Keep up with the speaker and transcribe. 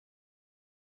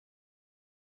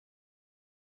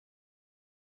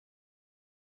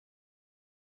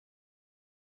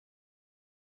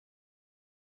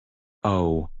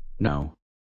Oh, no.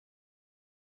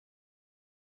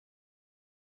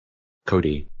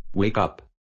 Cody, wake up.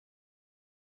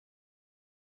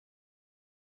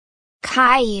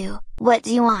 Caillou, what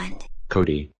do you want?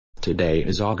 Cody, today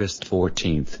is August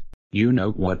 14th. You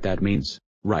know what that means,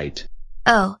 right?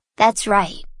 Oh, that's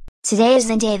right. Today is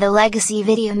the day the legacy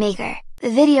video maker, the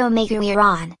video maker we're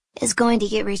on, is going to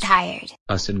get retired.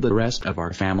 Us and the rest of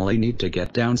our family need to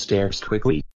get downstairs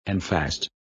quickly, and fast.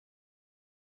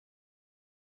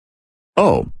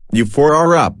 Oh, you four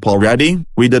are up already?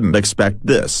 We didn't expect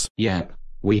this. Yep,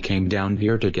 we came down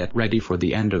here to get ready for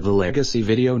the end of the legacy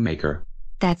video maker.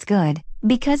 That's good,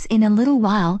 because in a little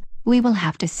while, we will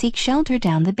have to seek shelter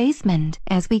down the basement.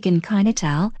 As we can kinda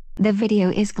tell, the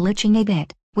video is glitching a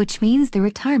bit, which means the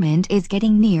retirement is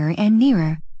getting nearer and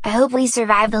nearer. I hope we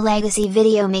survive the legacy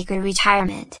video maker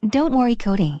retirement. Don't worry,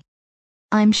 Cody.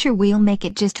 I'm sure we'll make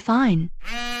it just fine.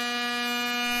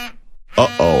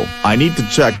 Uh-oh, I need to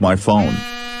check my phone.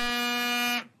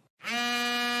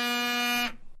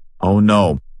 Oh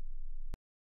no.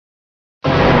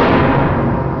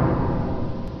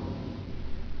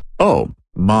 Oh,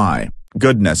 my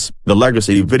goodness, the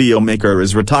legacy video maker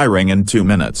is retiring in 2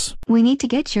 minutes. We need to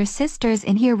get your sisters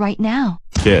in here right now.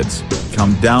 Kids,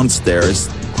 come downstairs,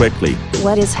 quickly.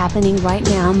 What is happening right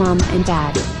now, Mom and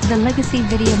Dad? The legacy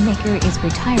video maker is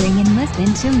retiring in less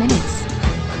than 2 minutes.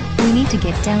 We need to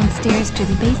get downstairs to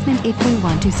the basement if we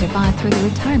want to survive through the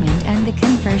retirement and the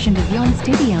conversion to Yon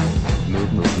Studio.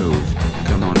 Move, move, move.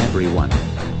 Come on everyone.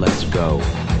 Let's go.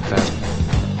 Fast.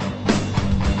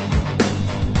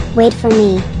 Wait for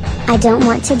me. I don't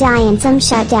want to die in some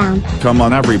shutdown. Come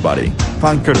on everybody,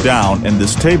 hunker down in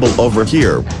this table over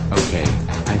here. Okay,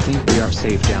 I think we are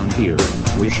safe down here.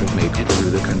 We should make it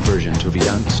through the conversion to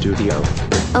Yon Studio.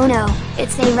 Oh no,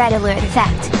 it's a red alert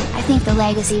effect. I think the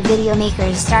legacy video maker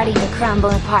is starting to crumble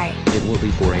apart. It will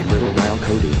be for a little while,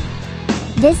 Cody.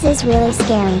 This is really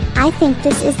scary. I think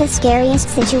this is the scariest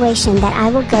situation that I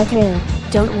will go through.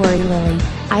 Don't worry, Lily.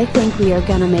 I think we are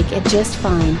gonna make it just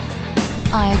fine.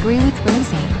 I agree with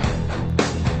Rosie.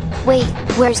 Wait,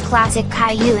 where's classic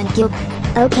Caillou and Gilbert?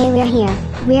 Okay, we're here.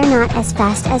 We're not as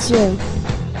fast as you.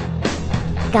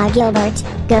 God, Gilbert,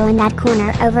 go in that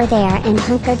corner over there and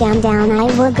hunker down. I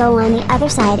will go on the other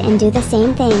side and do the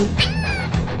same thing.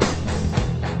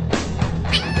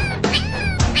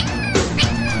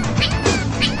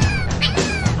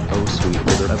 Oh sweet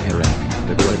mother of heaven,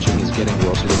 the glitching is getting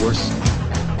worse and worse.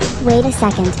 Wait a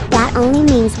second, that only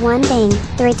means one thing.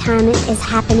 The retirement is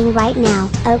happening right now.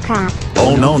 Oh crap.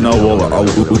 Oh no.